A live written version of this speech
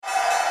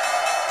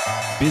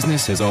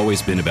Business has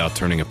always been about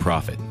turning a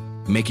profit,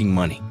 making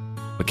money.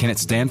 But can it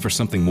stand for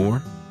something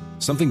more?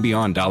 Something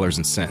beyond dollars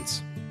and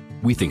cents?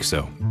 We think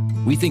so.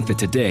 We think that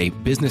today,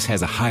 business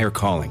has a higher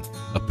calling,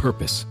 a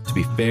purpose to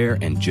be fair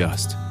and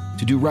just,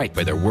 to do right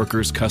by their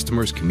workers,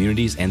 customers,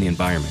 communities, and the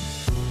environment.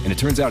 And it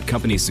turns out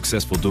companies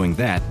successful doing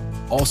that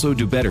also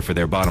do better for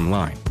their bottom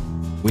line.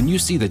 When you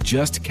see the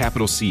Just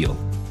Capital seal,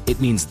 it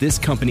means this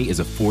company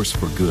is a force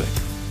for good.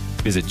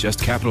 Visit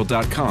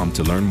justcapital.com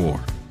to learn more.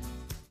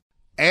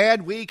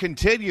 And we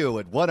continue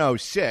at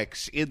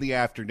 1:06 in the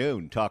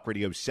afternoon. Talk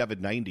Radio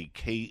 790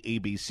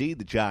 KABC,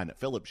 the John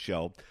Phillips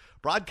Show.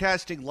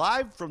 Broadcasting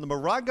live from the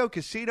Morongo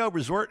Casino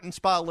Resort and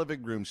Spa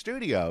Living Room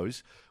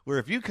Studios, where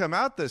if you come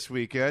out this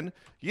weekend,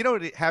 you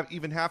don't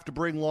even have to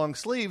bring long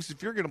sleeves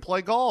if you're going to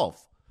play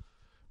golf.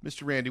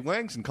 Mr. Randy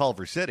Wangs in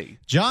Culver City.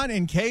 John,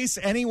 in case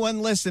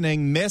anyone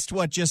listening missed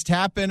what just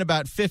happened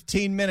about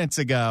 15 minutes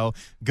ago,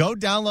 go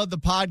download the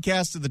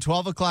podcast of the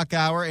 12 o'clock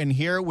hour and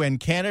hear when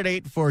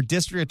candidate for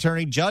District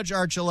Attorney Judge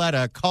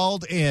Archuleta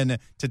called in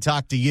to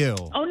talk to you.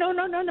 Oh, no.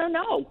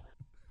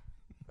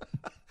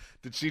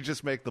 Did she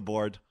just make the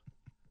board?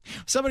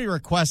 Somebody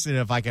requested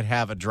if I could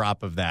have a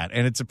drop of that,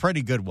 and it's a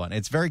pretty good one.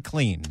 It's very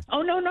clean.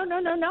 Oh, no.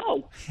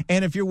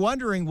 And if you're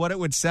wondering what it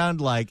would sound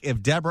like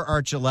if Deborah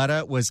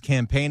Archuleta was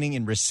campaigning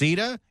in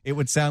Reseda, it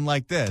would sound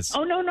like this.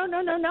 Oh, no.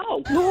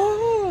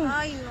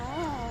 I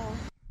know.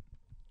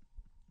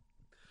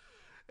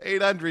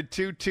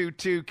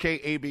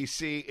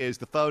 800-222-KABC is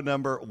the phone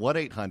number,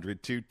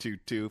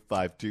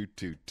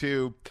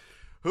 1-800-222-5222.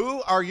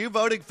 Who are you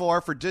voting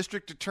for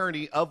District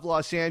Attorney of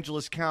Los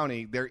Angeles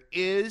County? There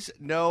is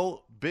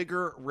no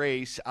bigger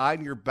race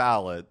on your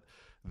ballot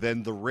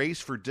than the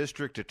race for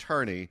District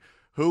Attorney.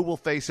 Who will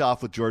face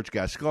off with George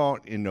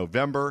Gascon in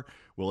November?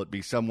 Will it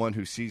be someone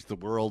who sees the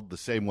world the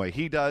same way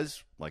he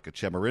does, like a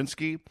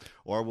Chemerinsky,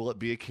 or will it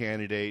be a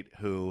candidate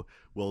who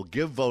will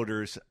give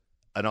voters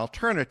an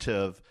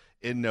alternative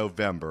in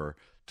November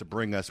to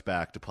bring us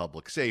back to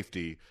public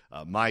safety?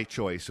 My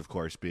choice, of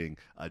course, being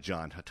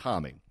John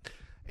Hatami.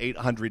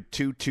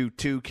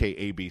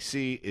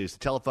 800-222-KABC is the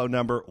telephone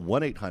number,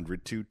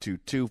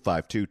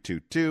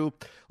 1-800-222-5222.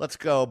 Let's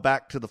go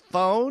back to the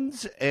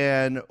phones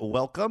and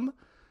welcome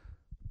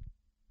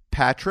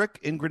Patrick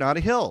in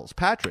Granada Hills.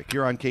 Patrick,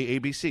 you're on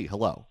KABC.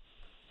 Hello.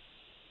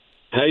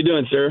 How you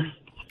doing, sir?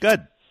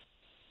 Good.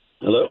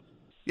 Hello?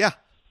 Yeah.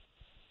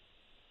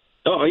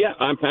 Oh, yeah.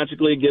 I'm Patrick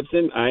Lee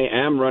Gibson. I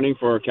am running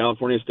for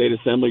California State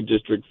Assembly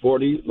District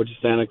 40, which is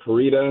Santa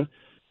Clarita,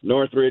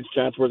 Northridge,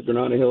 Chatsworth,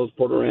 Granada Hills,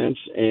 Porter Ranch,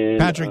 and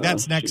Patrick,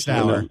 that's next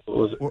hour.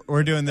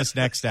 We're doing this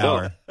next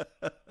hour.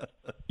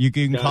 You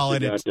can call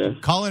in at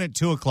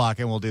 2 o'clock,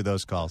 and we'll do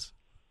those calls.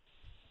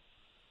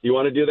 You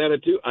want to do that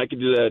at 2? I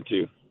could do that at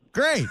 2.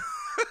 Great.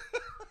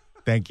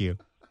 Thank you.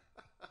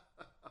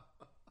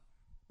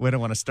 We don't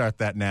want to start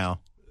that now.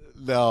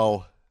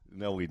 No,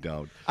 we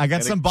don't. I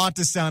got some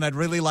Bonta sound I'd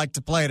really like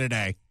to play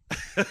today.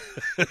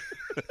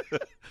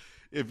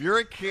 If you're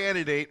a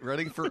candidate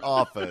running for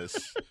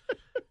office,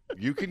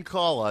 you can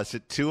call us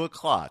at 2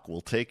 o'clock. We'll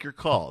take your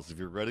calls. If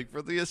you're running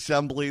for the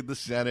Assembly, the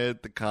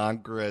Senate, the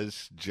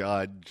Congress,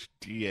 judge,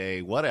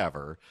 DA,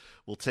 whatever,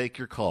 we'll take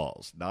your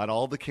calls. Not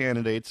all the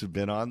candidates have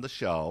been on the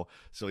show,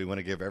 so we want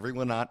to give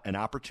everyone an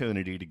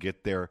opportunity to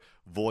get their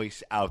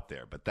voice out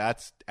there. But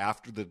that's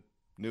after the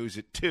news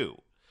at 2.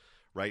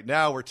 Right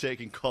now, we're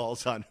taking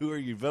calls on who are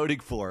you voting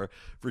for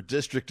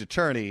District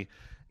Attorney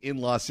in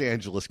Los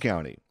Angeles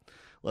County.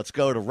 Let's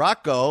go to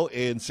Rocco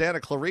in Santa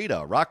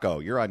Clarita. Rocco,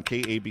 you're on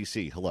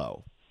KABC.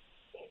 Hello.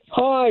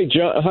 Hi,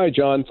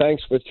 John.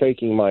 Thanks for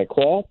taking my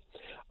call.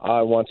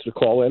 I wanted to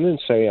call in and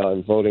say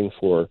I'm voting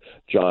for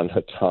John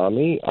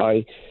Hatami.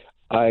 I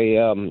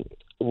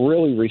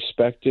really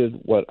respected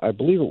what I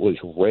believe it was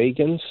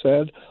Reagan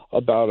said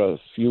about a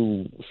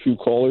few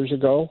callers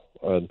ago.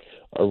 A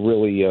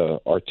really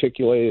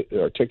articulate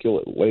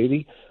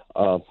lady,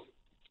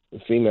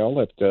 female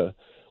that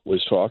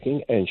was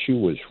talking, and she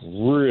was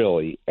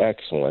really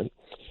excellent.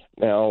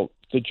 Now,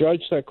 the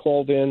judge that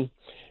called in,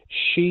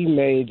 she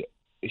made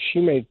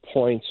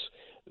points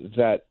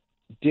that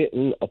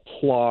didn't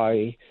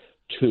apply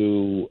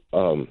to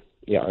I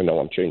know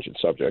I'm changing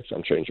subjects,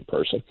 I'm changing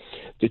person.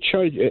 The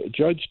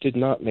judge did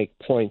not make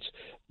points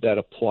that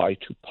apply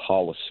to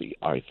policy,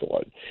 I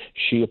thought.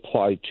 She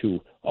applied to,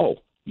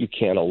 you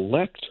can't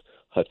elect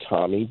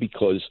Hatami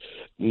because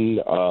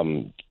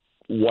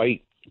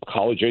white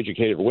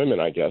college-educated women,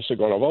 I guess, are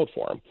going to vote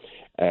for him.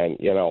 And,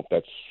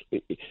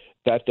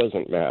 that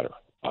doesn't matter.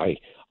 I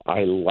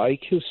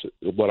like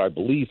what I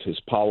believe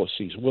his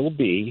policies will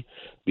be,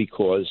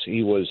 because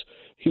he was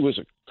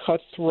a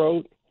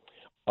cutthroat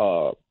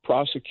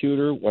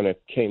prosecutor when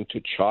it came to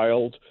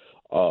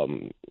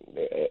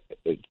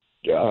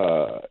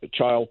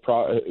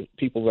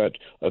people that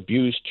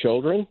abuse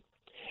children.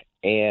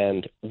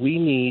 And we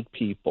need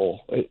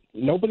people.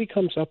 Nobody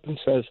comes up and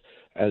says,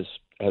 as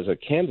a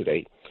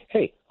candidate,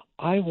 hey,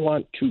 I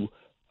want to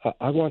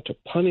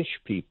punish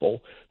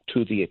people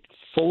to the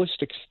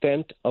fullest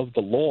extent of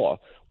the law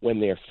when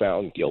they're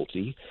found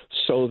guilty,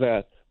 so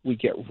that we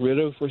get rid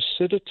of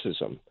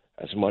recidivism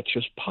as much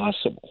as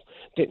possible.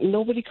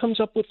 Nobody comes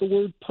up with the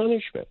word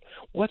punishment.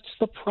 What's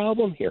the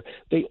problem here?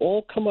 They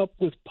all come up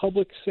with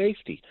public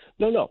safety.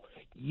 No.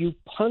 You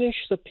punish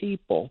the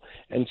people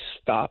and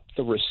stop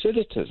the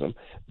recidivism.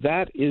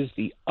 That is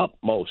the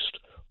utmost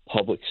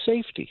public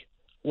safety.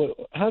 Well,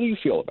 how do you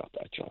feel about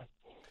that, John?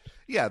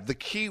 Yeah, the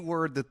key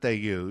word that they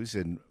use,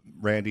 and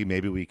Randy,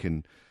 maybe we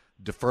can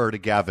defer to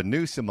Gavin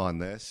Newsom on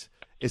this,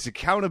 is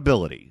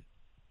accountability.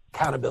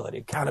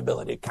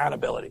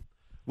 Accountability.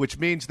 Which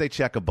means they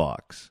check a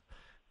box.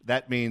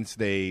 That means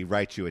they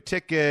write you a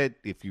ticket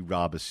if you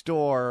rob a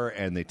store,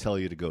 and they tell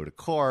you to go to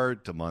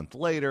court a month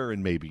later,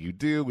 and maybe you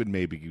do and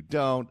maybe you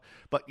don't.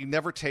 But you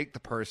never take the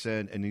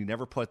person and you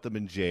never put them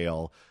in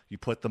jail. You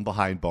put them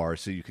behind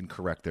bars so you can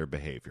correct their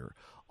behavior.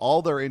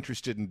 All they're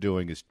interested in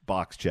doing is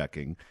box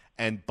checking,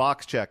 and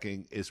box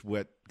checking is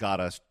what got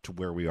us to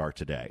where we are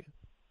today.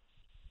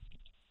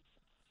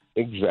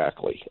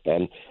 Exactly.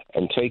 And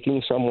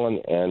taking someone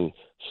and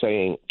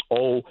saying,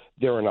 oh,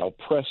 they're an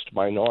oppressed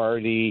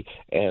minority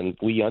and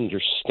we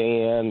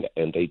understand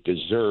and they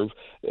deserve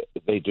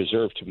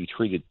to be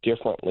treated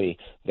differently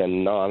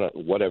than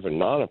whatever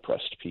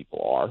non-oppressed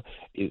people are,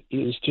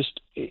 is just,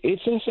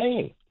 it's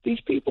insane.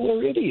 These people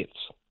are idiots.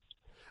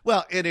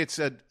 Well, and it's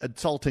an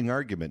insulting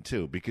argument,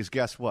 too, because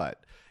guess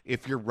what?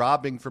 If you're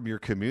robbing from your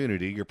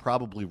community, you're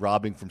probably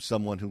robbing from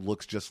someone who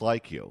looks just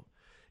like you.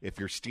 If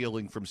you're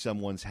stealing from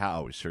someone's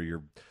house, or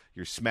you're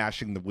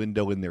smashing the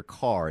window in their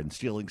car and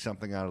stealing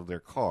something out of their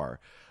car.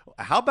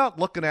 How about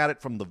looking at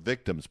it from the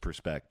victim's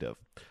perspective?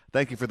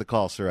 Thank you for the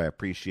call, sir. I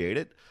appreciate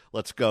it.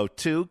 Let's go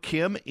to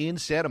Kim in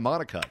Santa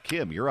Monica.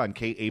 Kim, you're on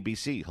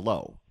KABC.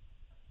 Hello.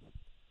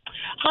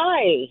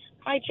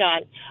 Hi,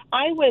 John.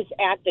 I was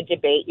at the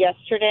debate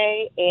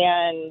yesterday,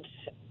 and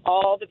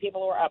all the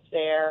people were up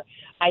there.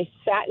 I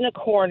sat in a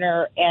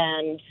corner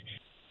and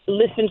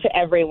listened to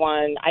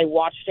everyone. I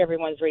watched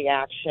everyone's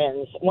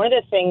reactions. One of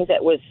the things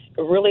that was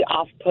really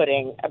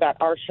off-putting about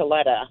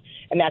Archuleta,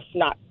 and that's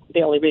not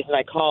the only reason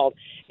I called,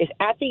 is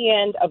at the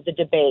end of the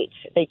debate,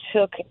 they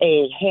took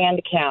a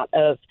hand count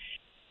of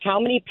how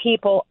many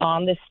people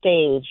on the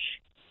stage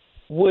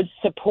would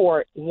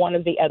support one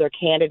of the other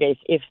candidates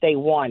if they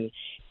won.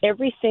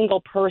 Every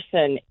single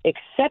person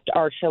except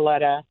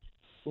Archuleta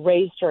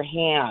raised her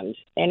hand.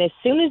 And as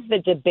soon as the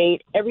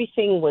debate,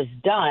 everything was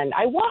done,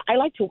 I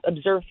like to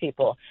observe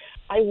people.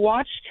 I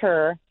watched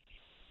her,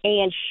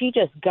 and she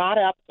just got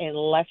up and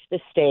left the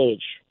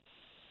stage.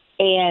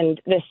 And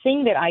the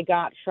thing that I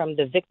got from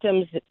the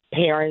victims'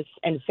 parents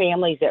and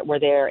families that were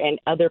there and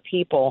other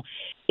people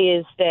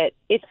is that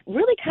it's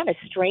really kind of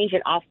strange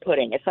and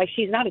off-putting. It's like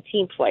she's not a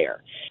team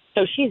player.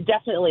 So she's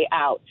definitely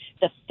out.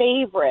 The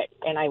favorite,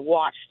 and I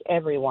watched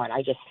everyone.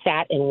 I just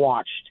sat and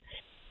watched.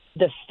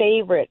 The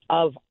favorite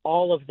of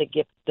all of the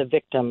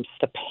victims,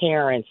 the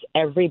parents,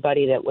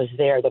 everybody that was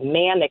there, the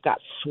man that got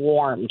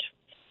swarmed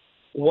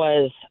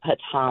was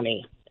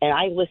Hatami. And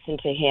I listened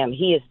to him.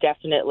 He is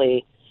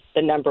definitely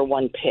the number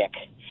one pick.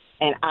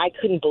 And I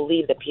couldn't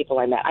believe the people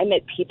I met. I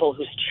met people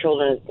whose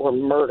children were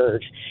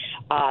murdered.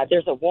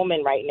 There's a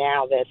woman right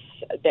now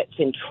that's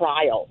in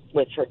trial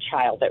with her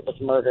child that was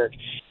murdered.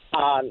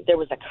 There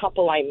was a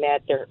couple I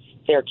met.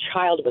 Their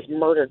child was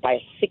murdered by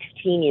a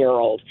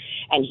 16-year-old,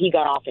 and he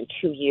got off in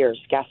 2 years.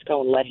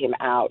 Gascon let him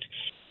out.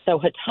 So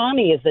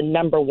Hatami is the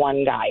number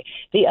one guy.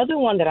 The other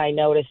one that I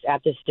noticed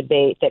at this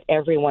debate that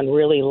everyone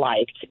really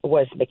liked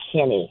was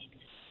McKinney.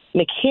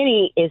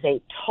 McKinney is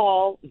a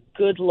tall,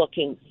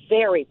 good-looking,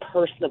 very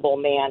personable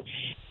man.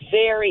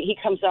 He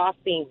comes off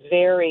being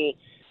very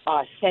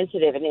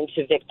sensitive and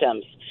into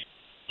victims.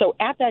 So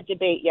at that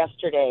debate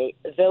yesterday,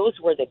 those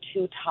were the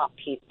two top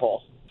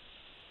people.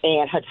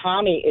 And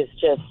Hatami is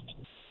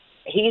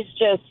he's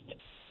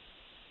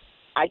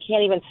I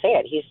can't even say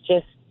it.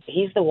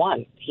 He's the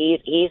one.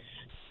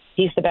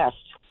 He's the best.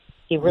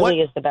 He really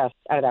is the best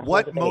out of that whole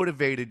debate. What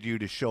motivated you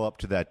to show up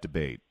to that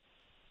debate?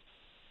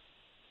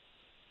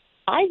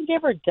 I've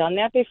never done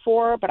that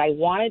before, but I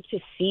wanted to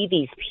see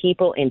these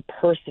people in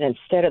person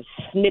instead of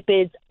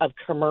snippets of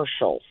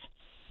commercials.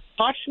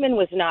 Hochman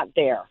was not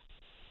there.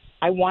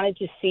 I wanted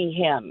to see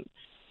him.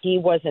 He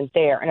wasn't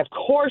there. And, of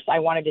course, I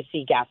wanted to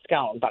see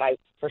Gascon, but I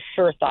for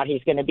sure thought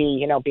he's going to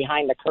be,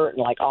 behind the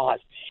curtain like Oz.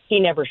 He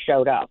never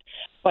showed up.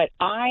 But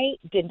I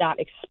did not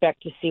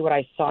expect to see what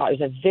I saw. It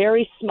was a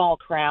very small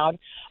crowd.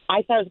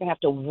 I thought I was going to have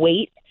to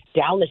wait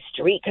down the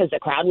street because the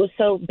crowd was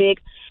so big.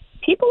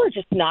 People are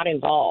just not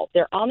involved.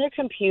 They're on their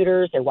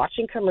computers. They're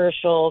watching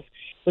commercials.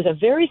 It was a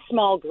very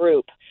small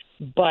group,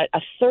 but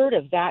a third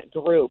of that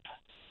group,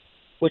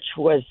 which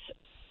was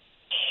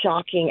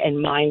shocking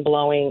and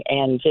mind-blowing,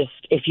 and just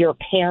if you're a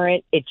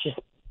parent, it just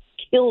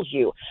kills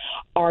you,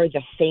 are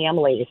the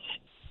families.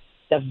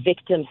 The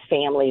victims'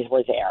 families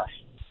were there.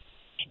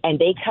 And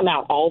they come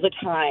out all the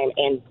time,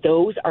 and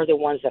those are the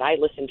ones that I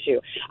listen to.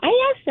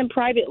 I asked them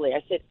privately.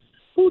 I said,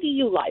 who do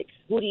you like?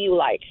 Who do you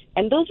like?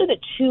 And those are the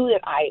two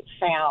that I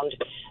found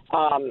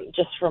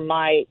just from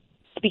my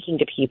speaking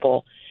to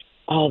people.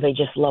 Oh, they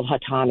just love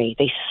Hatami.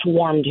 They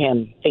swarmed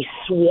him.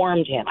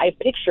 I have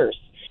pictures.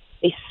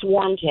 They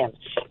swarmed him.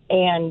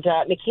 And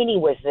McKinney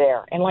was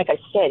there. And like I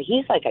said,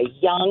 he's like a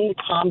young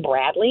Tom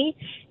Bradley.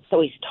 So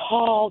he's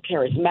tall,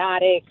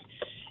 charismatic,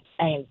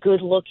 and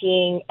good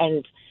looking.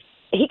 And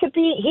he could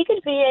be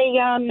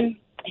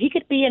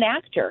an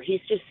actor.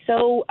 He's just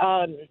so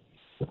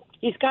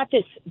he's got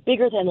this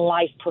bigger than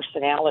life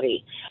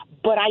personality.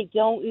 But I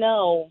don't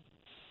know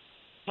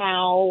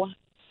how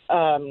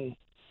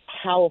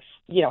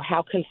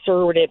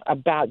conservative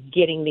about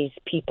getting these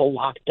people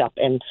locked up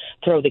and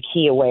throw the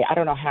key away. I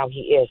don't know how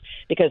he is,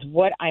 because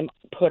what I'm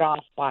put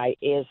off by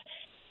is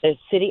the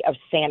city of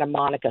Santa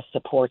Monica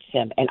supports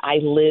him, and I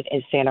live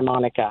in Santa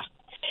Monica,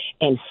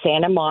 and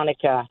Santa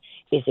Monica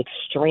is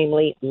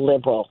extremely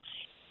liberal.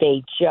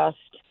 They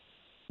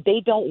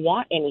don't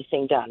want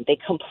anything done. They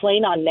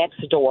complain on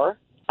Nextdoor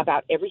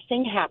about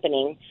everything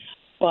happening,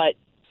 but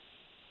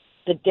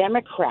the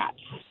Democrats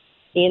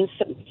in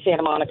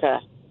Santa Monica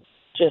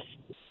just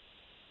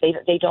they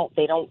don't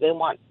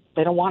want it.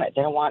 They don't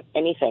want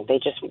anything. They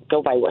just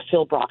go by what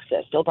Phil Brock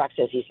says. Phil Brock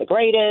says he's the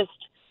greatest.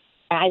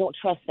 I don't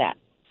trust that.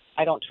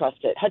 I don't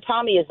trust it.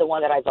 Hatami is the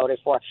one that I voted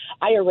for.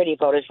 I already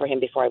voted for him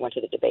before I went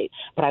to the debate,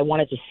 but I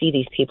wanted to see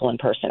these people in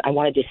person. I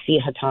wanted to see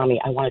Hatami.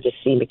 I wanted to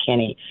see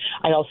McKinney.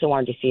 I also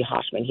wanted to see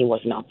Hoshman. He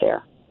was not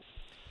there.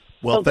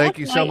 Well, So thank that's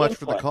you so my much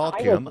for the input. call,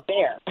 I Kim. was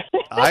there.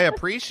 I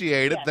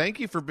appreciate it. Yeah. Thank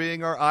you for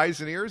being our eyes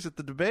and ears at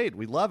the debate.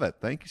 We love it.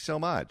 Thank you so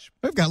much.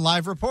 We've got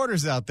live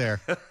reporters out there,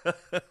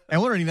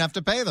 and we don't even have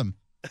to pay them.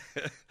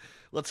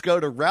 Let's go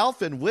to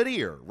Ralph in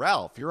Whittier.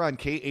 Ralph, you're on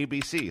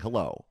KABC.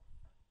 Hello.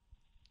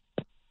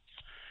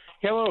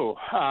 Hello.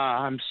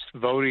 I'm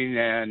voting,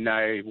 and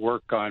I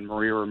work on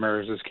Maria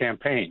Ramirez's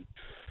campaign.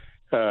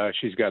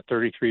 She's got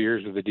 33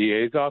 years with the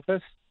DA's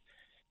office.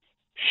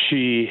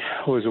 She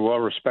was a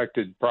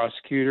well-respected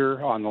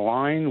prosecutor on the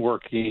line,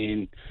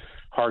 working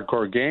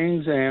hardcore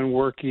gangs and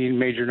working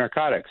major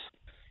narcotics.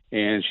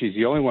 And she's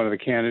the only one of the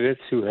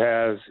candidates who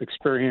has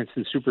experience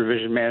in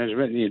supervision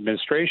management in the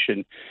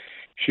administration.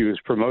 She was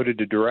promoted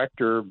to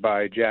director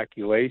by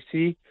Jackie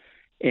Lacey,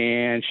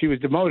 and she was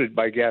demoted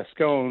by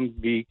Gascon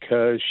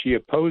because she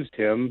opposed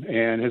him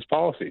and his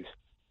policies.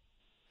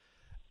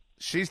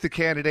 She's the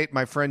candidate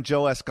my friend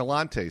Joe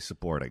Escalante is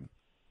supporting.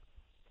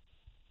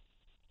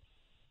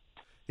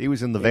 He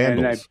was in the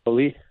Vandals. And I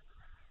believe,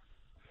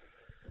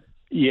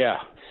 yes.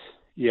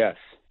 I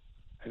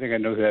think I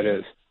know who that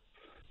is.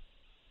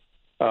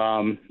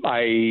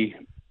 I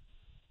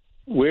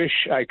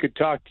wish I could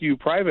talk to you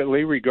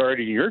privately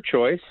regarding your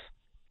choice.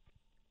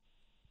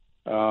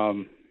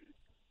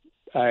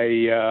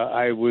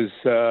 I was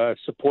a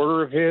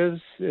supporter of his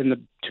a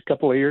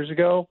couple of years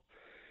ago.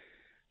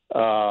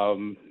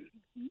 And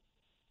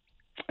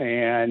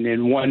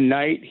in one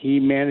night,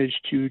 he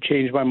managed to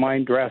change my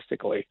mind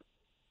drastically.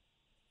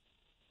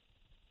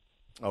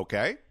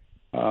 Okay.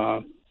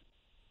 There's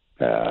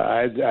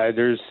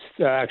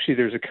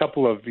a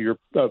couple of your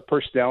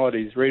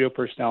personalities, radio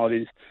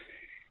personalities,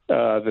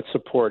 that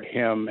support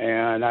him,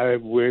 and I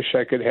wish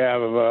I could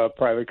have a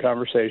private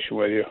conversation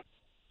with you.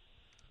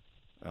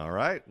 All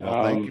right.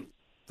 Well,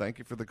 thank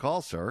you for the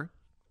call, sir.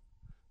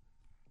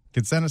 You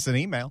can send us an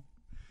email.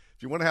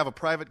 If you want to have a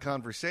private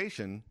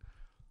conversation,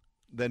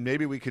 then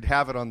maybe we could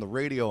have it on the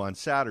radio on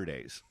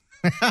Saturdays.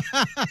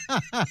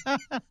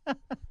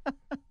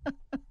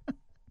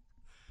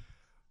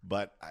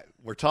 But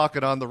we're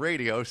talking on the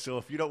radio, so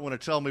if you don't want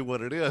to tell me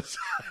what it is,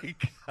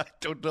 I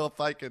don't know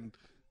if I can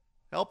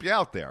help you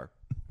out there.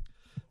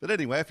 But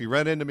anyway, if you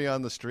run into me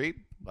on the street,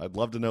 I'd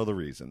love to know the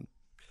reason.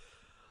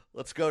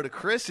 Let's go to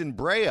Chris in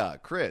Brea.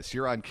 Chris,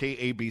 you're on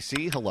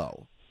KABC.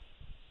 Hello.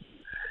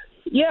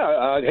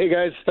 Yeah. Hey,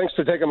 guys. Thanks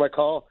for taking my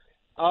call.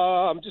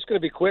 I'm just going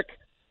to be quick.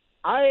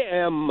 I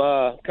am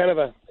kind of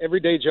a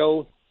everyday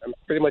Joe. I'm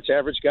pretty much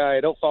average guy.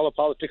 I don't follow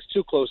politics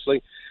too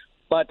closely,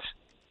 but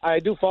I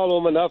do follow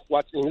them enough,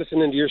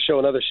 listening to your show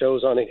and other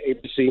shows on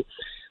ABC.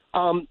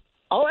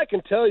 All I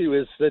can tell you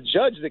is the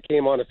judge that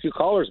came on a few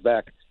callers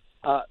back,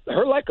 her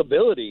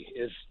likability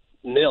is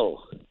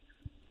nil.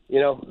 You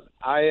know,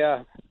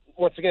 I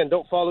once again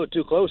don't follow it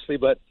too closely,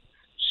 but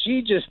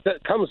she just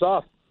comes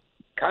off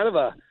kind of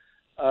a.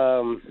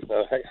 I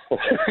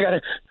got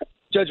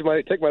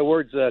to take my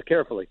words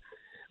carefully,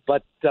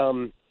 but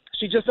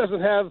she just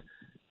doesn't have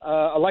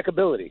a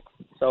likability.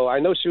 So I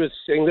know she was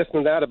saying this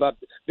and that about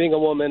being a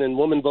woman and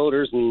woman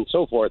voters and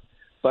so forth,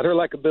 but her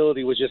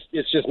likability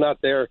it's just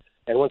not there.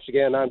 And once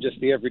again, I'm just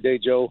the everyday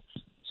Joe.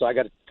 So I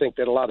got to think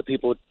that a lot of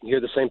people would hear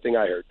the same thing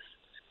I heard.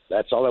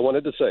 That's all I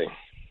wanted to say.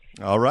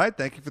 All right.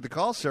 Thank you for the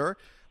call, sir.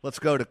 Let's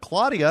go to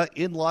Claudia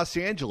in Los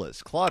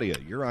Angeles. Claudia,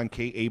 you're on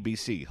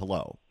KABC.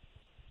 Hello.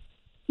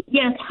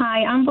 Yes,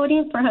 hi. I'm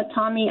voting for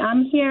Hatami.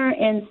 I'm here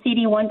in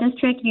CD1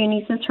 district,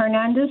 Eunices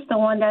Hernandez, the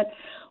one that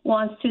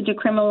wants to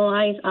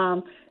decriminalize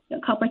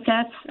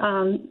copycats,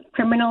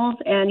 criminals,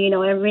 and,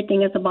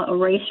 everything is about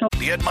erasure.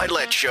 The Ed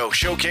Milet Show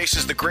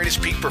showcases the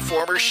greatest peak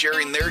performers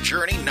sharing their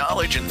journey,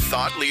 knowledge, and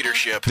thought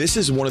leadership. This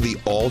is one of the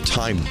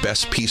all-time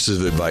best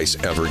pieces of advice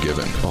ever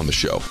given on the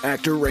show.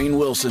 Actor Rainn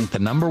Wilson. The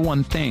number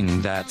one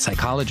thing that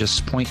psychologists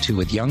point to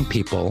with young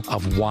people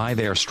of why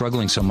they are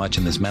struggling so much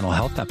in this mental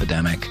health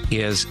epidemic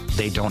is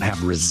they don't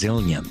have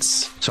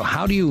resilience. So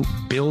how do you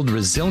build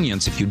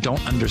resilience if you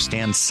don't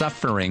understand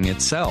suffering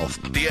itself?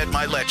 The Ed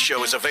Milet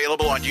Show is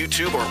available on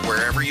YouTube or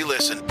wherever you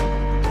listen.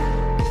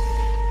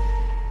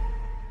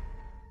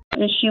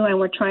 Issue, and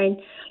we're trying.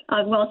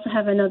 We also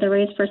have another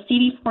race for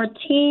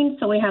CD14,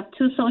 so we have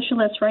two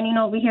socialists running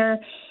over here,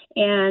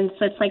 and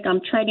so it's like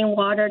I'm treading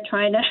water,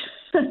 trying to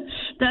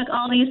duck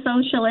all these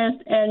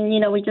socialists, and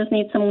we just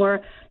need someone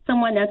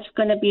that's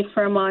going to be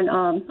firm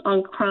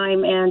on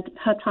crime, and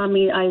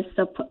Hatami is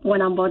the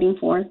one I'm voting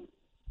for.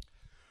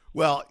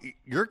 Well,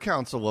 your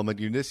councilwoman,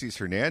 Eunice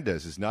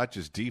Hernandez, is not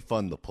just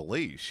defund the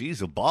police.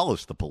 She's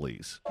abolished the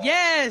police.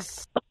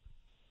 Yes.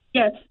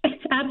 Yes,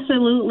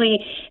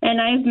 absolutely. And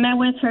I've met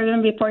with her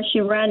even before she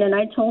ran, and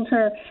I told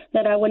her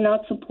that I would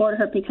not support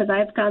her because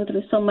I've gone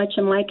through so much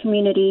in my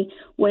community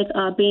with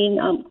being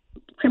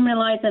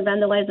criminalized and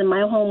vandalized in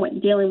my home,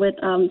 with dealing with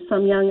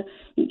some young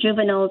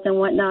juveniles and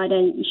whatnot.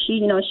 And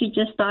she, she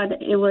just thought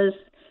it was.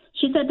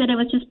 She said that it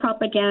was just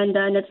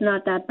propaganda and it's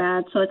not that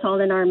bad, so it's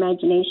all in our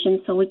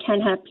imagination, so we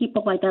can't have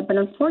people like that. But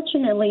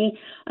unfortunately,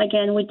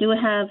 again, we do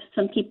have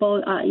some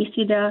people,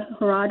 Isidra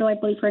Jurado, I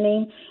believe her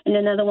name, and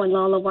another one,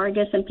 Lala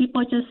Vargas, and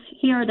people just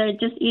here, they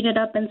just eat it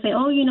up and say,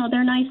 oh,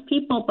 they're nice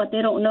people, but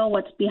they don't know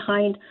what's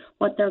behind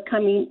what they're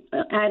coming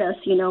at us,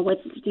 with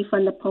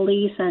defund the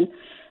police and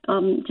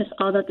just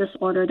all the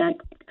disorder that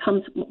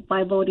comes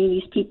by voting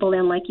these people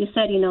in. Like you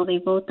said, they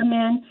vote them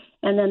in,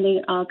 and then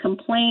they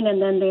complain,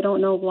 and then they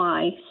don't know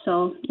why.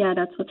 So, yeah,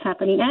 that's what's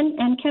happening.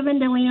 And Kevin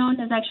De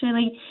Leon is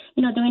actually,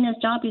 doing his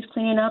job. He's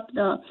cleaning up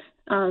the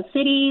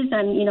cities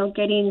and,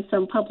 getting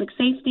some public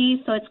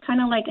safety. So it's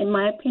kind of like, in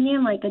my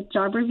opinion, like a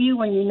job review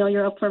when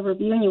you're up for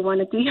review and you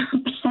want to do your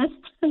best,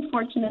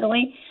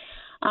 unfortunately.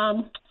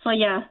 So,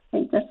 yeah,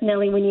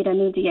 definitely we need a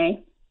new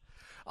DA.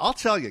 I'll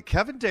tell you,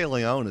 Kevin De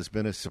Leon has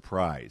been a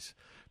surprise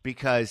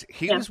because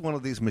he was one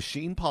of these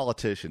machine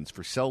politicians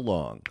for so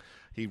long.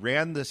 He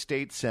ran the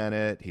state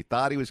Senate. He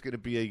thought he was going to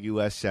be a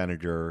U.S.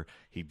 senator.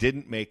 He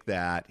didn't make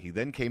that. He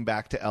then came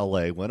back to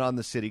L.A., went on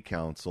the city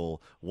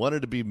council,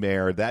 wanted to be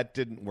mayor. That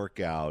didn't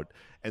work out.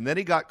 And then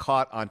he got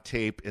caught on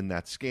tape in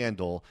that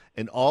scandal,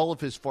 and all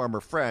of his former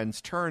friends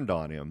turned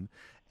on him.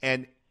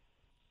 And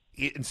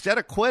instead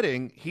of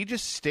quitting, he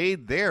just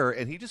stayed there,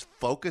 and he just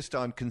focused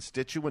on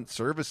constituent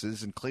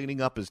services and cleaning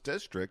up his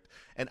district.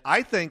 And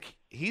I think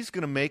he's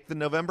going to make the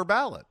November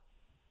ballot.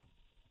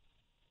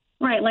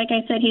 Right. Like I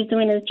said, he's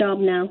doing his job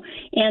now.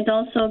 And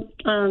also,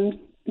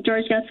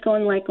 George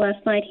Gascon, like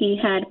last night, he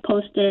had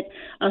posted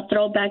a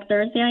Throwback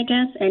Thursday, I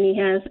guess, and he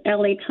has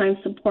LA Times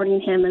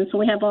supporting him. And so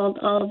we have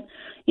all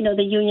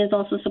the unions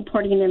also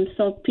supporting him.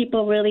 So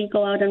people really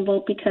go out and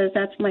vote, because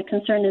that's my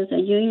concern is the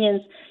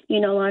unions. A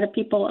lot of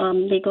people,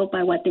 they go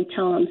by what they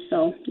tell them.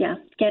 So, yeah,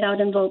 get out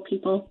and vote,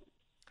 people.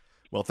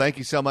 Well, thank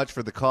you so much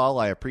for the call.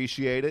 I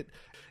appreciate it.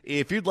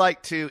 If you'd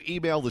like to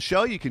email the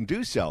show, you can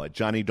do so at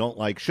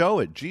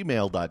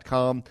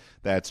johnnydon'tlikeshow@gmail.com.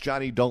 That's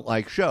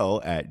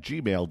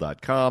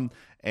johnnydon'tlikeshow@gmail.com.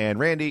 And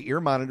Randy,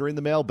 you're monitoring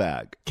the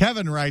mailbag.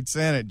 Kevin writes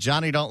in at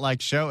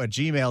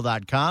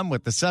johnnydon'tlikeshow@gmail.com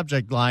with the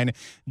subject line,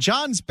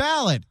 John's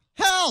ballot.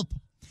 Help!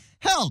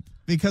 Help!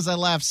 Because I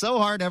laugh so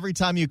hard every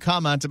time you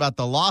comment about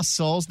the lost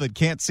souls that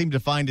can't seem to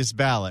find his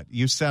ballot.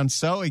 You sound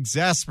so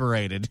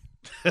exasperated.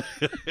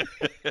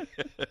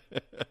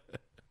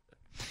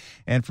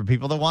 And for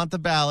people that want the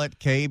ballot,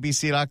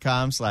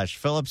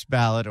 kabc.com/Phillips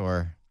ballot,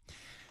 or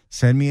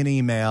send me an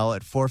email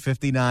at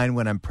 4:59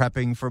 when I'm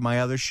prepping for my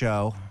other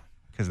show,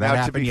 because that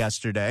happened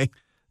yesterday.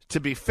 To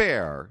be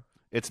fair,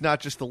 it's not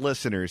just the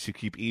listeners who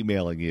keep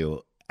emailing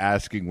you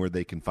asking where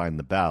they can find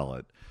the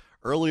ballot.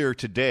 Earlier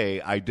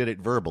today, I did it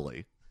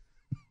verbally.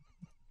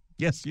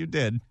 Yes, you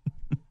did.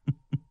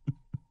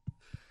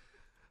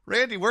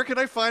 Randy, where can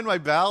I find my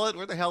ballot?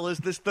 Where the hell is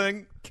this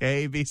thing?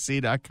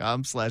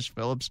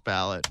 kabc.com/Phillips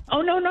ballot.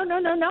 Oh, no.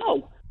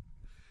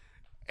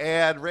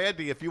 And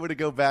Randy, if you were to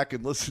go back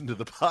and listen to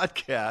the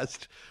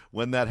podcast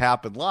when that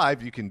happened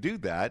live, you can do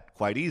that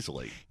quite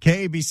easily.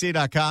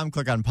 KABC.com,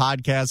 click on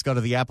podcast, go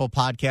to the Apple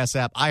Podcast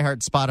app,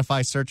 iHeart,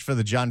 Spotify, search for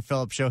The John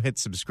Phillips Show, hit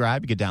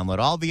subscribe. You can download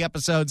all the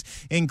episodes,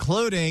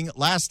 including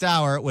last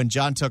hour when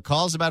John took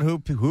calls about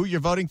who you're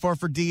voting for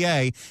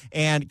DA,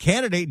 and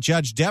candidate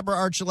Judge Deborah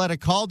Archuleta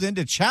called in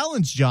to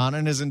challenge John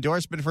on his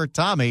endorsement for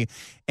Tommy,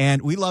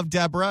 and we love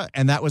Deborah,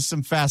 and that was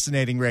some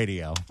fascinating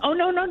radio. Oh,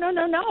 no.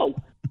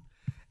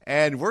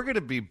 And we're going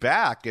to be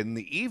back in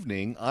the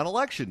evening on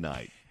election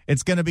night.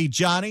 It's going to be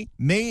Johnny,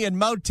 me, and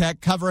Motec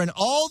covering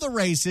all the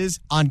races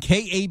on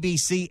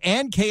KABC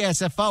and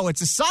KSFO.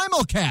 It's a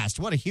simulcast.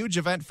 What a huge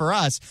event for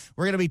us.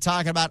 We're going to be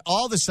talking about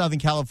all the Southern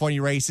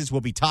California races.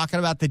 We'll be talking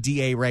about the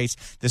DA race,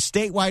 the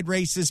statewide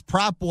races,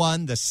 Prop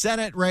 1, the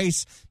Senate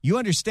race. You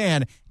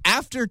understand,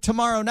 after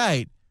tomorrow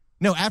night,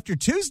 No, after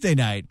Tuesday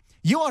night,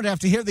 you won't have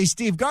to hear these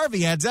Steve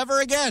Garvey ads ever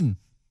again.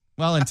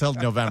 Well, until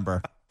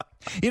November.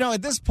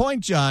 At this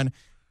point, John,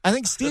 I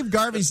think Steve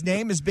Garvey's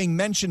name is being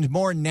mentioned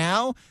more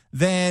now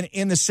than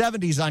in the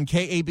 70s on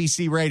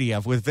KABC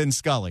radio with Vin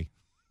Scully.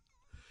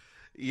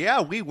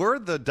 Yeah, we were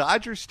the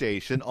Dodger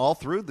station all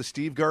through the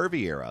Steve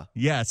Garvey era.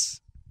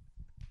 Yes.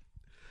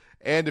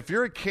 And if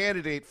you're a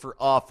candidate for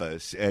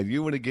office and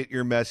you want to get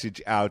your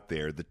message out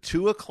there, the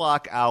 2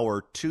 o'clock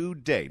hour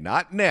today,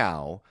 not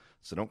now,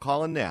 so don't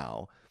call in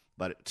now,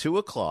 but at 2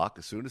 o'clock,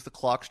 as soon as the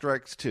clock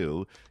strikes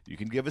 2, you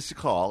can give us a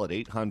call at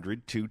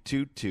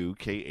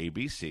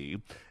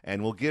 800-222-KABC,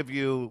 and we'll give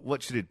you,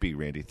 what should it be,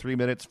 Randy, 3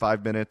 minutes,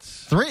 5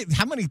 minutes? 3?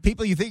 How many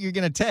people you think you're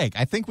going to take?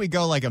 I think we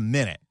go like a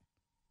minute.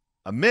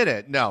 A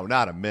minute? No,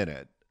 not a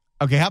minute.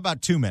 Okay, how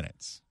about 2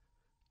 minutes?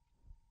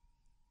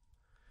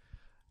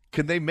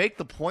 Can they make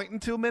the point in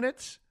 2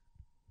 minutes?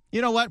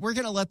 You know what? We're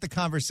going to let the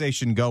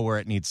conversation go where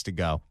it needs to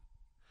go.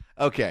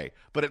 Okay,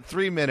 but at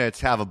 3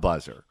 minutes, have a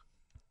buzzer.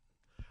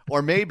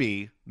 Or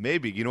maybe,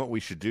 you know what we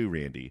should do,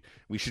 Randy?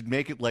 We should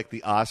make it like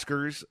the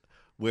Oscars,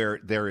 where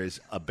there is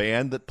a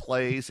band that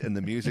plays and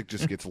the music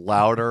just gets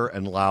louder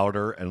and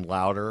louder and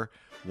louder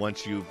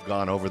once you've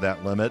gone over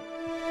that limit.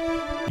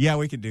 Yeah,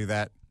 we can do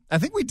that. I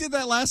think we did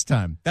that last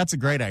time. That's a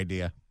great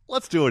idea.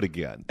 Let's do it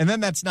again. And then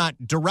that's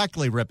not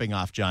directly ripping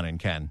off John and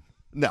Ken.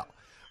 No,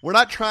 we're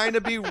not trying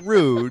to be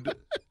rude.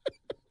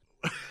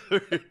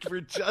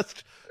 We're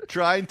just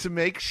trying to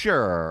make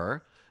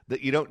sure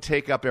that you don't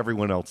take up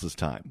everyone else's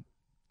time.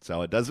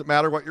 So it doesn't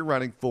matter what you're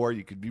running for.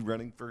 You could be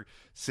running for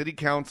city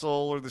council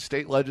or the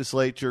state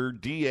legislature,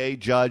 DA,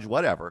 judge,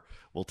 whatever.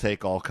 We'll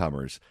take all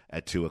comers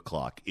at 2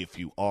 o'clock if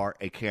you are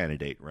a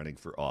candidate running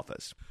for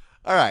office.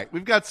 All right,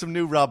 we've got some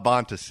new Rob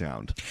Bonta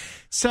sound.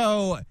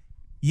 So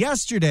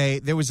yesterday,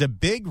 there was a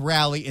big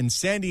rally in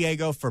San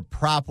Diego for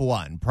Prop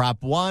 1.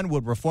 Prop 1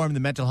 would reform the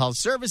Mental Health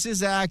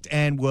Services Act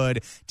and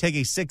would take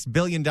a $6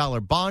 billion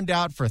bond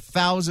out for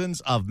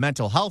thousands of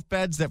mental health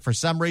beds that for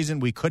some reason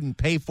we couldn't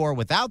pay for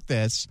without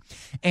this.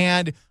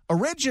 And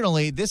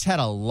originally, this had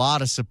a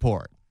lot of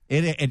support.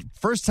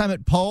 First time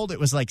it polled, it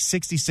was like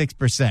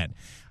 66%.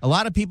 A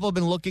lot of people have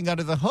been looking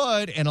under the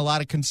hood, and a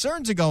lot of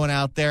concerns are going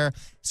out there.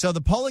 So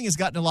the polling has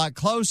gotten a lot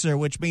closer,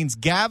 which means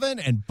Gavin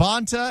and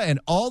Bonta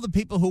and all the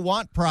people who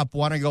want Prop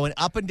 1 are going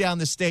up and down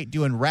the state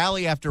doing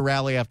rally after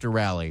rally after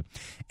rally.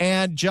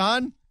 And,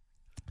 John,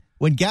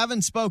 when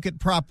Gavin spoke at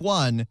Prop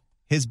 1,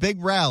 his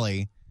big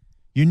rally,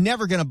 you're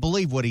never going to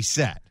believe what he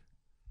said.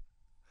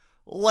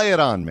 Lay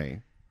it on me.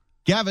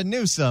 Gavin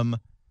Newsom,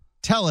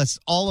 tell us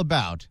all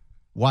about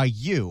why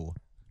you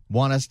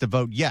want us to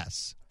vote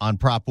yes on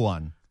Prop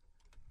 1.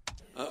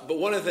 But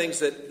one of the things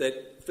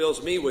that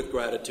fills me with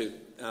gratitude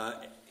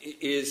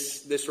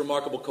is this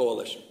remarkable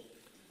coalition.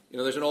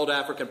 There's an old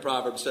African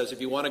proverb that says,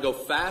 if you want to go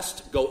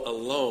fast, go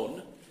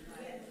alone.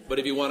 But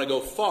if you want to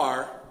go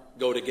far,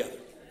 go together.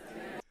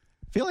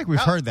 I feel like we've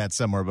heard that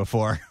somewhere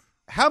before.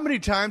 How many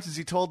times has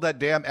he told that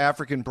damn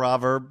African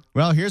proverb?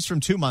 Well, here's from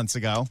 2 months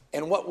ago.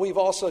 And what we've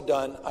also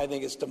done, I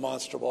think, is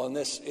demonstrable, and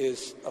this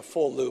is a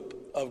full loop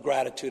of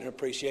gratitude and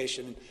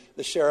appreciation.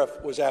 The sheriff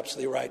was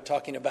absolutely right,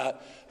 talking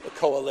about the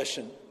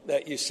coalition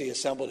that you see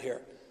assembled here.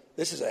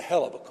 This is a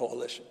hell of a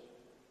coalition.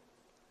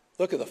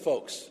 Look at the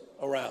folks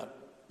around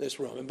this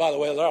room. And by the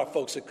way, a lot of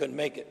folks that couldn't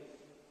make it.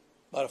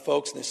 A lot of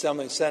folks in the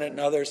Assembly and Senate and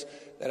others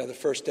that are the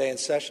first day in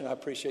session. I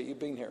appreciate you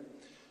being here.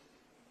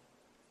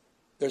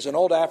 There's an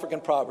old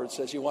African proverb that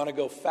says, you want to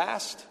go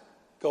fast,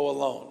 go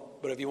alone.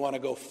 But if you want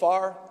to go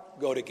far,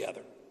 go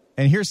together.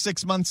 And here's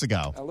 6 months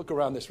ago. I look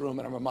around this room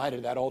and I'm reminded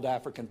of that old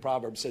African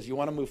proverb that says, you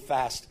want to move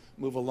fast,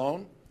 move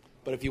alone.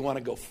 But if you want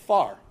to go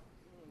far,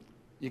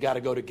 you got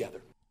to go together.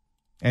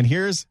 And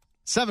here's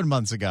 7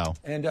 months ago.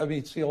 And I mean,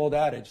 it's the old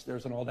adage.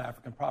 There's an old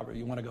African proverb.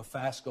 You want to go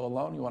fast, go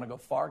alone. You want to go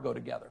far, go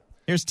together.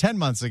 Here's 10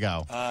 months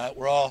ago.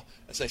 We're all,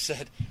 as I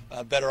said,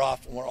 better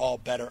off, and we're all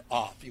better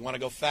off. You want to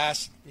go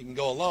fast, you can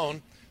go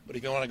alone. But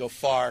if you want to go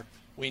far,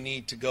 we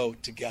need to go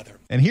together.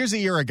 And here's a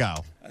year ago.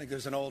 I think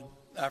there's an old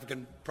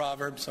African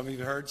proverb, some of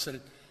you heard, said,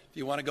 if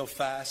you want to go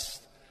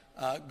fast,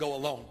 go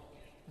alone.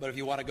 But if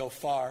you want to go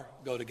far,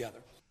 go together.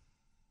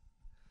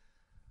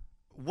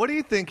 What do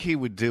you think he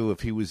would do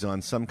if he was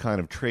on some kind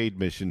of trade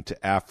mission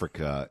to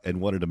Africa and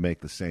wanted to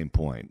make the same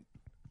point?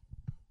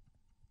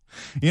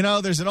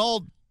 There's an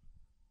old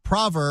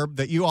proverb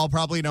that you all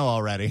probably know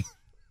already.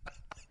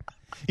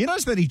 You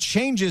notice that he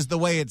changes the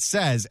way it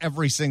says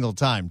every single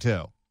time,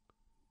 too.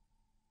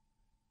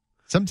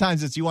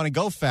 Sometimes it's you want to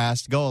go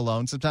fast, go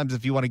alone. Sometimes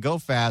if you want to go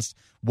fast,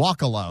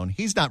 walk alone.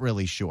 He's not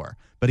really sure,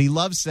 but he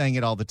loves saying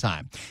it all the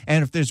time.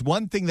 And if there's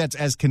one thing that's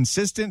as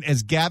consistent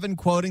as Gavin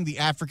quoting the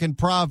African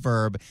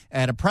proverb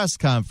at a press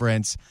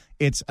conference,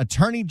 it's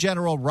Attorney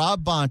General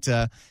Rob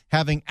Bonta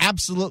having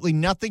absolutely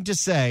nothing to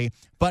say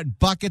but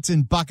buckets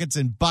and buckets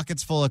and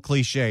buckets full of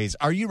cliches.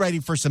 Are you ready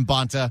for some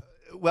Bonta?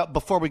 Well,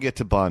 before we get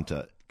to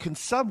Bonta, can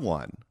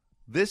someone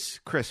this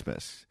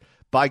Christmas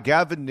buy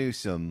Gavin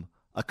Newsom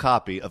a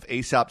copy of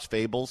Aesop's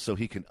Fables so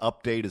he can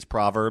update his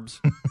proverbs?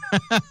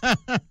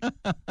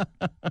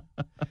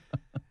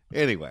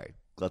 Anyway,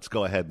 Let's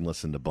go ahead and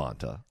listen to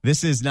Bonta.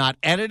 This is not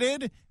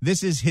edited.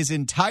 This is his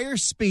entire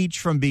speech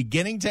from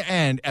beginning to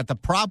end at the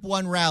Prop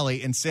 1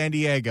 rally in San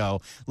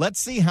Diego. Let's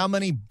see how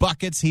many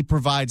buckets he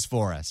provides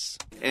for us.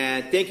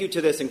 And thank you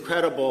to this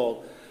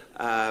incredible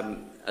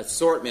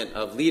assortment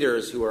of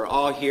leaders who are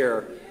all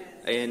here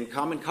in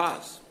common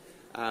cause,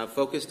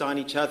 focused on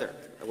each other.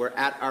 We're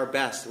at our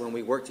best when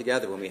we work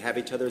together, when we have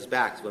each other's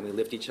backs, when we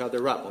lift each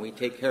other up, when we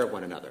take care of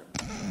one another.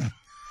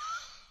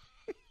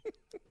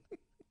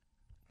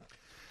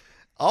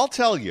 I'll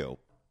tell you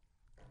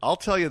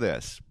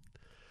this.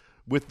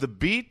 With the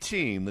B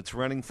team that's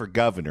running for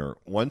governor,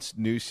 once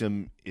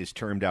Newsom is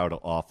termed out of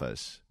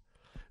office,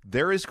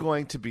 there is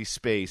going to be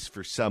space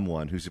for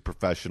someone who's a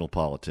professional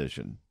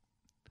politician.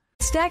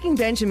 Stacking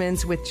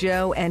Benjamins with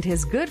Joe and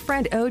his good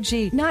friend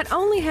OG not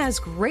only has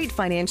great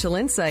financial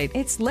insight,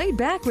 it's laid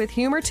back with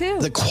humor, too.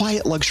 The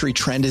quiet luxury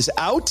trend is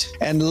out,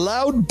 and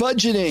loud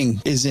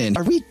budgeting is in.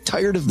 Are we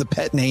tired of the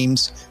pet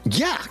names?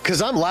 Yeah,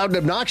 because I'm loud and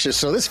obnoxious,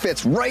 so this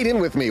fits right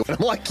in with me. I'm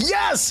like,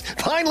 yes,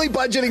 finally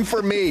budgeting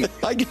for me.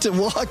 I get to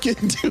walk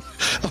into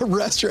a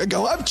restaurant and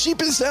go, I'm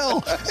cheap as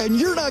hell, and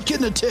you're not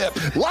getting a tip.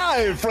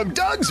 Live from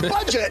Doug's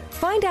Budget.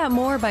 Find out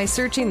more by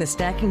searching the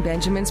Stacking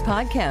Benjamins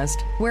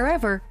podcast,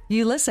 wherever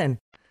you listen.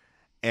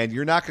 And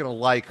you're not going to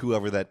like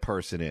whoever that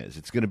person is.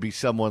 It's going to be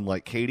someone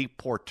like Katie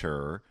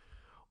Porter,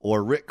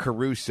 or Rick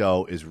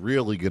Caruso is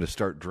really going to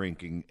start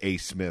drinking A.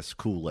 Smith's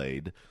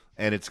Kool-Aid,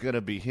 and it's going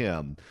to be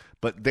him.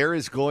 But there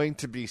is going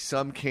to be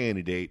some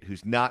candidate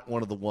who's not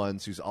one of the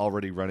ones who's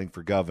already running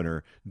for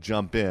governor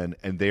jump in,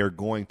 and they are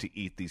going to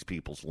eat these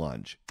people's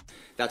lunch.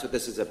 That's what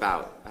this is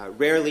about.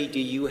 Rarely do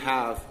you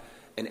have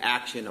an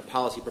action, a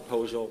policy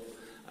proposal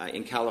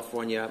in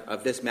California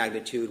of this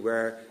magnitude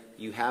where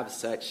you have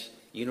such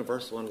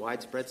universal and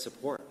widespread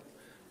support,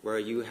 where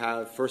you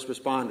have first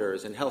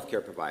responders and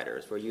healthcare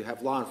providers, where you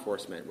have law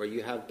enforcement, where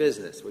you have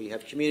business, where you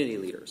have community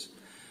leaders.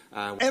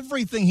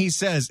 Everything he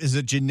says is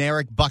a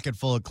generic bucket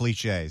full of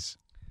cliches.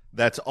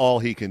 That's all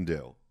he can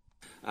do.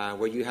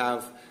 Where you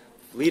have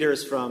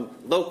leaders from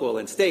local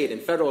and state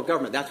and federal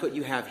government. That's what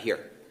you have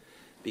here,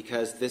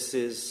 because this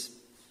is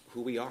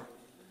who we are.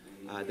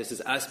 This is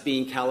us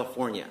being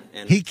California.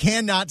 And he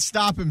cannot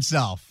stop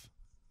himself.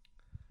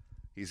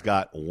 He's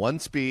got one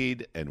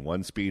speed and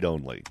one speed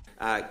only.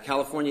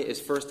 California is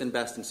first and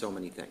best in so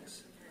many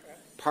things.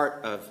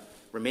 Part of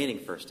remaining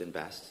first and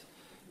best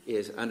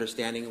is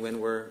understanding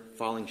when we're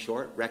falling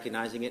short,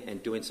 recognizing it,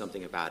 and doing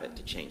something about it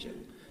to change it.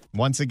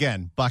 Once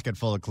again, bucket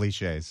full of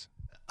cliches.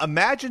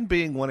 Imagine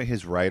being one of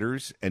his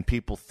writers and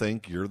people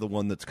think you're the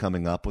one that's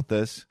coming up with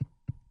this.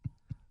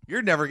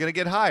 You're never going to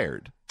get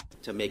hired.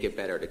 To make it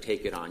better, to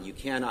take it on. You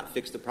cannot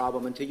fix the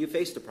problem until you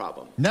face the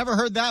problem. Never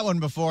heard that one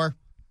before.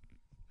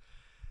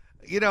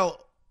 You know,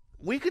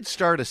 we could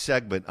start a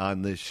segment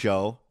on this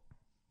show.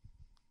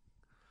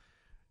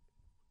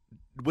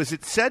 Was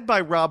it said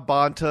by Rob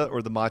Bonta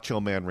or the Macho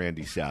Man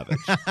Randy Savage?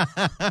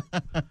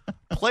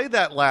 Play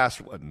that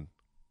last one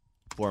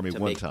for me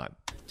one time.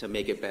 To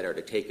make it better,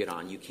 to take it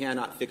on. You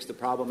cannot fix the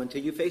problem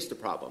until you face the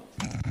problem.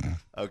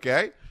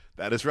 Okay,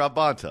 that is Rob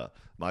Bonta.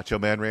 Macho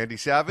Man Randy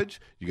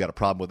Savage, you got a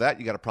problem with that,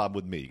 you got a problem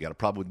with me. You got a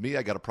problem with me,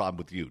 I got a problem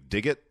with you.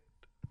 Dig it?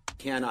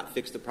 Cannot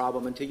fix the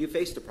problem until you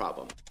face the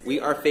problem. We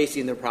are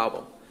facing the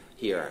problem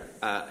here,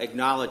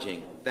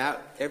 acknowledging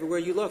that everywhere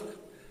you look,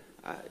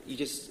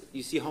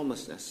 you see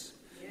homelessness.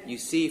 You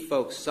see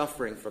folks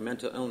suffering from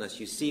mental illness.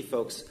 You see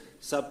folks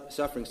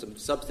suffering from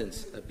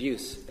substance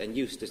abuse and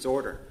use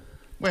disorder.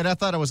 Wait, I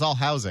thought it was all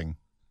housing.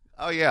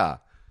 Oh, yeah.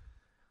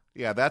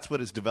 Yeah, that's what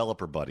his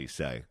developer buddies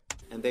say.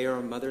 And they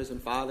are mothers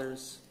and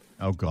fathers.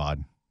 Oh,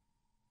 God.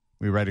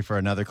 We ready for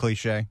another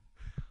cliche?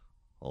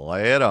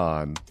 Lay it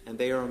on. And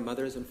they are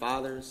mothers and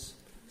fathers,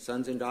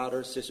 sons and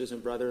daughters, sisters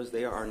and brothers.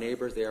 They are our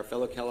neighbors. They are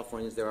fellow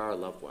Californians. They are our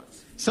loved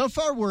ones. So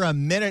far, we're a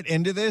minute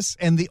into this,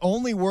 and the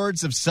only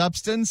words of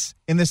substance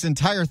in this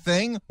entire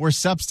thing were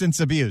substance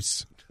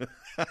abuse.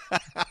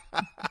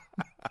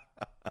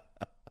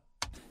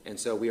 And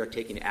so we are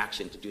taking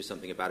action to do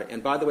something about it.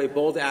 And by the way,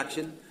 bold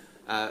action,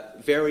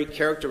 very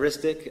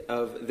characteristic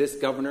of this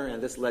governor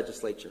and this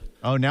legislature.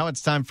 Oh, now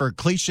it's time for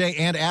cliche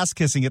and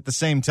ass-kissing at the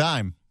same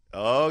time.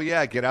 Oh,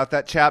 yeah, get out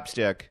that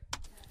chapstick.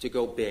 To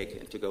go big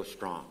and to go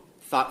strong,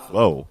 thoughtfully.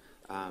 Whoa.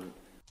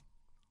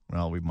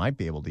 Well, we might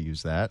be able to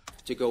use that.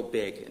 To go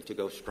big and to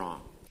go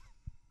strong.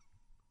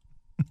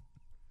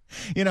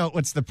 You know,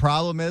 what's the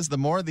problem is, the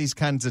more of these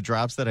kinds of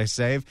drops that I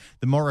save,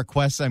 the more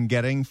requests I'm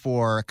getting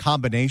for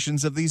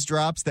combinations of these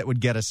drops that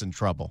would get us in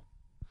trouble.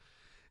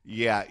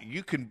 Yeah,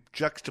 you can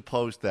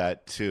juxtapose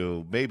that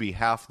to maybe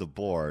half the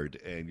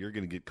board, and you're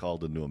going to get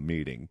called into a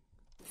meeting.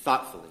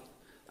 Thoughtfully,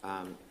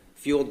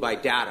 fueled by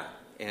data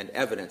and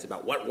evidence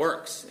about what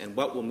works and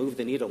what will move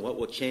the needle and what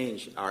will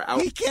change our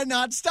outcome. He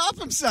cannot stop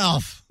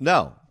himself.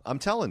 No, I'm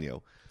telling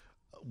you.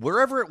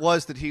 Wherever it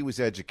was that he was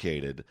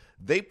educated,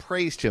 they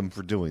praised him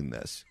for doing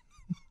this.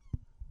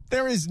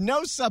 There is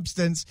no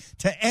substance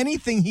to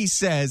anything he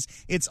says.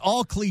 It's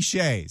all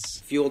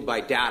cliches. Fueled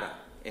by data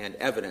and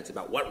evidence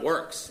about what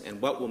works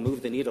and what will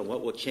move the needle and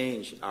what will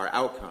change our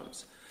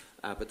outcomes.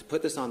 But to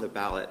put this on the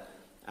ballot,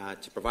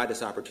 to provide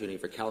this opportunity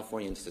for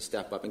Californians to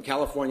step up, and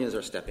Californians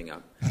are stepping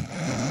up.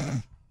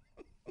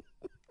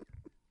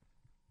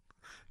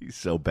 He's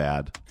so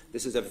bad.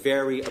 This is a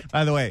very...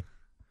 By the way,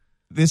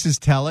 this is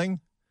telling.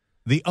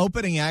 The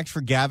opening act for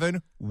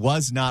Gavin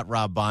was not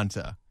Rob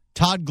Bonta.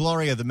 Todd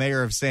Gloria, the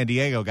mayor of San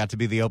Diego, got to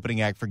be the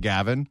opening act for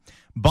Gavin.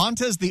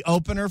 Bonta's the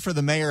opener for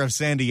the mayor of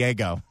San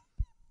Diego.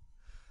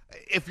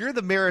 If you're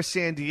the mayor of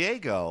San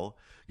Diego,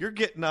 you're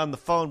getting on the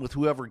phone with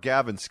whoever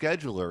Gavin's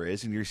scheduler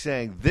is, and you're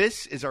saying,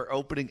 this is our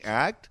opening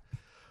act?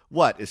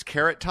 What, is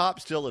Carrot Top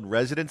still in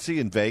residency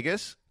in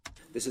Vegas?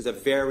 This is a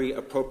very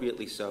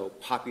appropriately so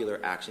popular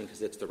action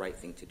because it's the right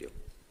thing to do.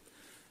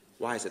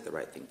 Why is it the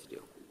right thing to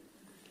do?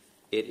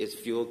 It is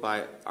fueled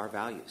by our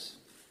values.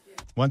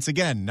 Once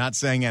again, not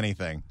saying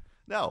anything.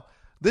 No.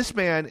 This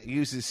man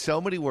uses so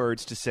many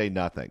words to say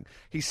nothing.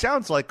 He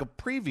sounds like a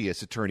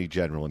previous attorney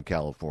general in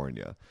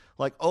California.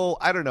 Like, oh,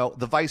 I don't know,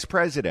 the vice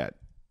president.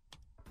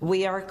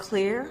 We are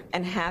clear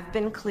and have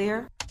been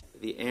clear.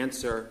 The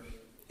answer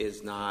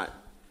is not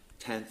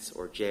tents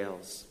or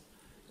jails,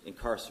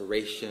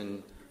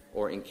 incarceration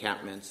or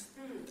encampments.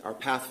 Our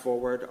path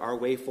forward, our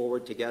way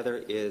forward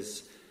together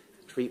is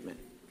treatment,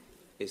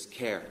 is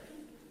care,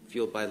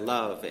 fueled by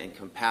love and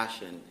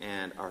compassion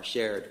and our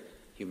shared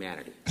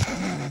humanity.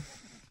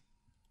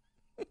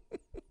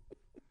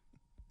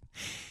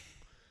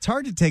 It's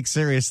hard to take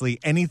seriously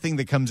anything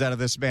that comes out of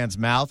this man's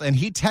mouth, and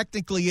he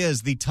technically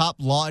is the top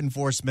law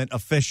enforcement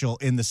official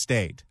in the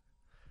state.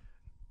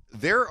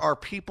 There are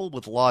people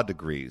with law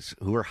degrees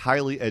who are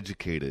highly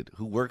educated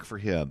who work for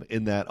him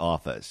in that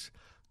office,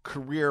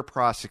 career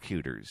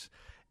prosecutors,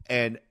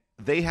 and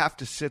they have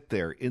to sit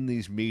there in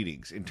these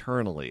meetings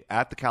internally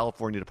at the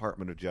California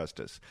Department of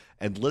Justice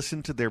and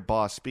listen to their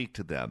boss speak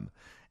to them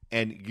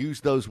and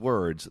use those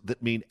words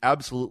that mean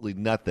absolutely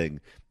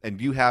nothing, and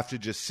you have to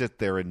just sit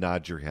there and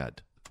nod your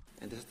head.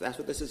 And that's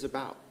what this is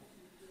about.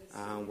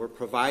 We're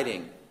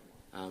providing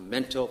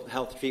mental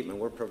health treatment.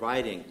 We're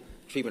providing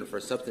treatment for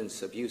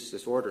substance abuse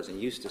disorders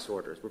and use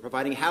disorders. We're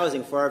providing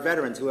housing for our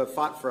veterans who have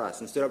fought for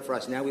us and stood up for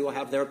us. Now we will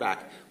have their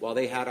back while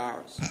they had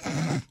ours.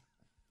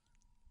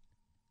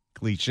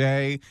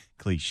 Cliche,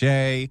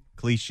 cliche,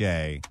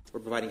 cliche.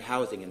 We're providing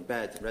housing and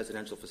beds and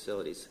residential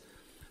facilities.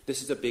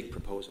 This is a big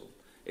proposal.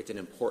 It's an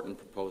important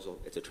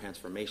proposal. It's a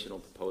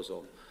transformational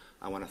proposal.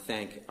 I want to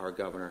thank our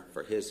governor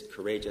for his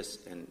courageous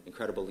and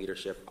incredible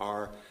leadership,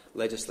 our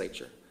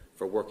legislature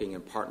for working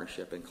in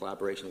partnership and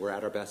collaboration. We're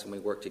at our best when we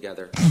work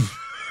together.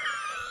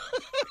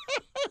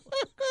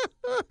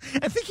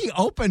 I think he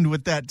opened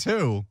with that,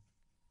 too.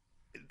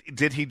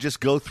 Did he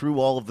just go through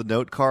all of the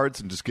note cards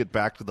and just get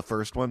back to the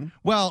first one?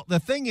 Well, the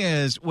thing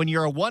is, when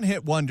you're a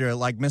one-hit wonder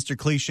like Mr.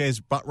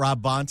 Cliche's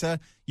Rob Bonta,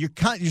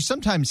 you're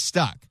sometimes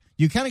stuck.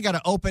 You kind of got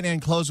to open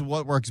and close with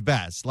what works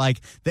best.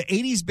 Like the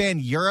 80s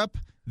band Europe,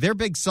 their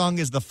big song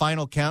is The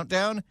Final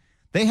Countdown.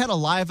 They had a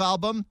live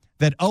album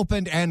that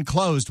opened and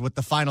closed with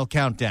The Final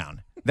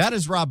Countdown. That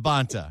is Rob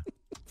Bonta.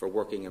 For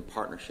working in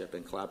partnership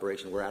and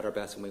collaboration. We're at our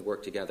best when we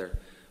work together.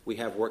 We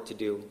have work to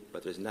do,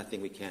 but there's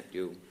nothing we can't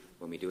do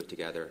when we do it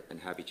together and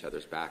have each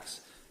other's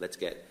backs. Let's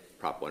get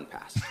Prop 1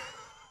 passed.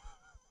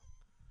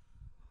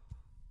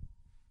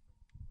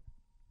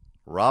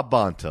 Rob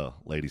Bonta,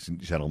 ladies and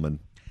gentlemen.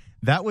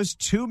 That was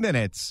 2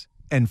 minutes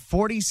and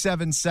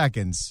 47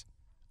 seconds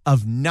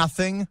of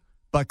nothing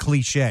but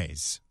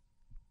cliches.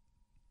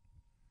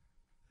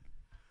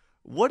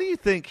 What do you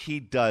think he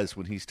does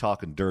when he's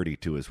talking dirty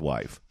to his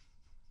wife?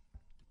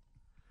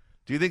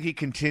 Do you think he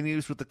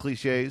continues with the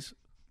cliches?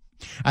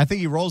 I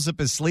think he rolls up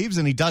his sleeves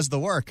and he does the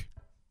work.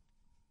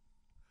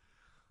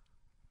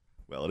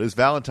 Well, it is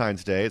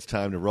Valentine's Day. It's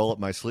time to roll up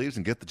my sleeves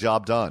and get the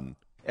job done.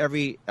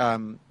 Every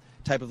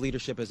type of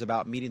leadership is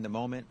about meeting the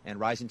moment and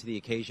rising to the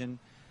occasion,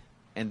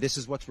 and this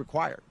is what's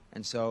required.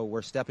 And so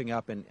we're stepping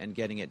up and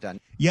getting it done.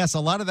 Yes, a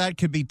lot of that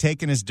could be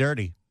taken as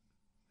dirty.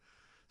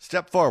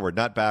 Step forward,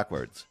 not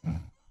backwards.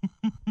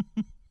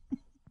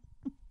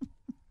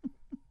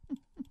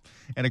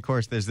 And, of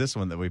course, there's this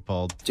one that we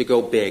pulled. To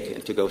go big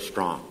and to go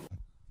strong.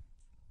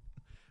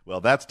 Well,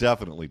 that's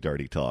definitely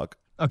dirty talk.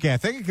 Okay, I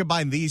think I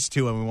combine these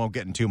two and we won't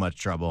get in too much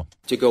trouble.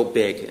 To go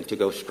big and to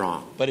go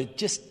strong. But it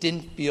just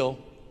didn't feel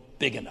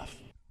big enough.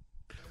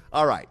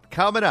 All right,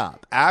 coming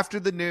up after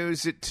the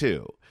news at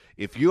 2.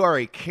 If you are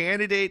a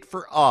candidate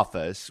for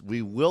office,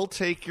 we will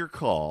take your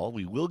call.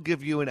 We will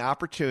give you an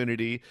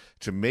opportunity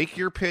to make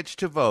your pitch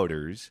to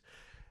voters.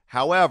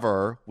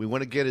 However, we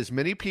want to get as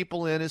many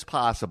people in as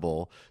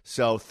possible,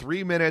 so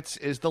 3 minutes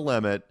is the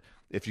limit.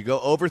 If you go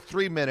over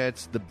 3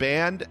 minutes, the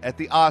band at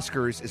the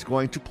Oscars is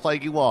going to play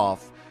you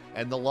off,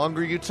 and the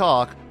longer you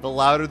talk, the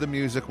louder the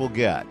music will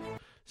get.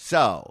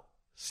 So,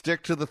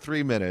 stick to the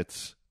 3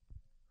 minutes,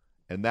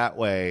 and that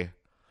way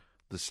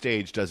the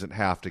stage doesn't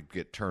have to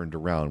get turned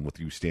around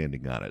with you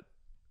standing on it.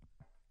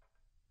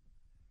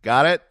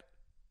 Got it?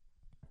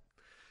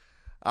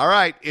 All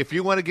right, if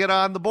you want to get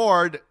on the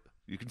board,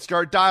 You can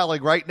start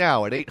dialing right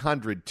now at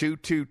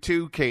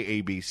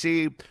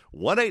 800-222-KABC,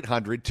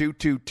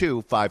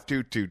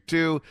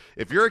 1-800-222-5222.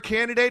 If you're a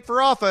candidate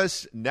for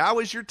office, now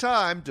is your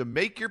time to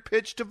make your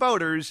pitch to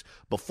voters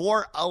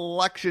before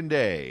Election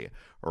Day.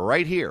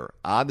 Right here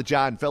on The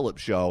John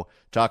Phillips Show,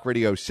 Talk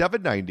Radio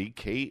 790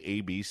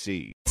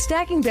 KABC.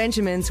 Stacking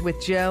Benjamins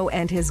with Joe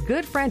and his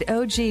good friend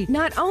OG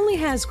not only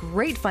has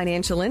great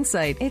financial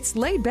insight, it's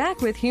laid back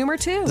with humor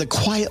too. The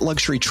quiet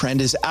luxury trend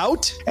is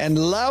out and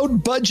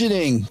loud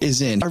budgeting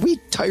is in. Are we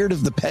tired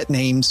of the pet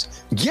names?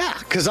 Yeah,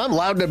 because I'm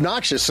loud and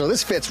obnoxious, so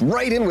this fits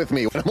right in with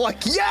me. I'm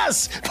like,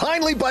 yes,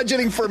 finally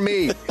budgeting for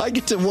me. I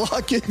get to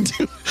walk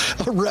into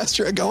a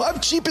restaurant and go,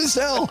 I'm cheap as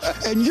hell,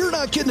 and you're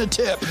not getting a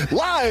tip.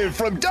 Live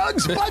from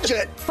Doug's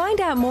Budget. Find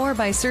out more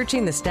by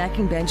searching the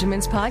Stacking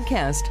Benjamins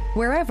podcast,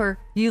 wherever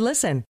you listen.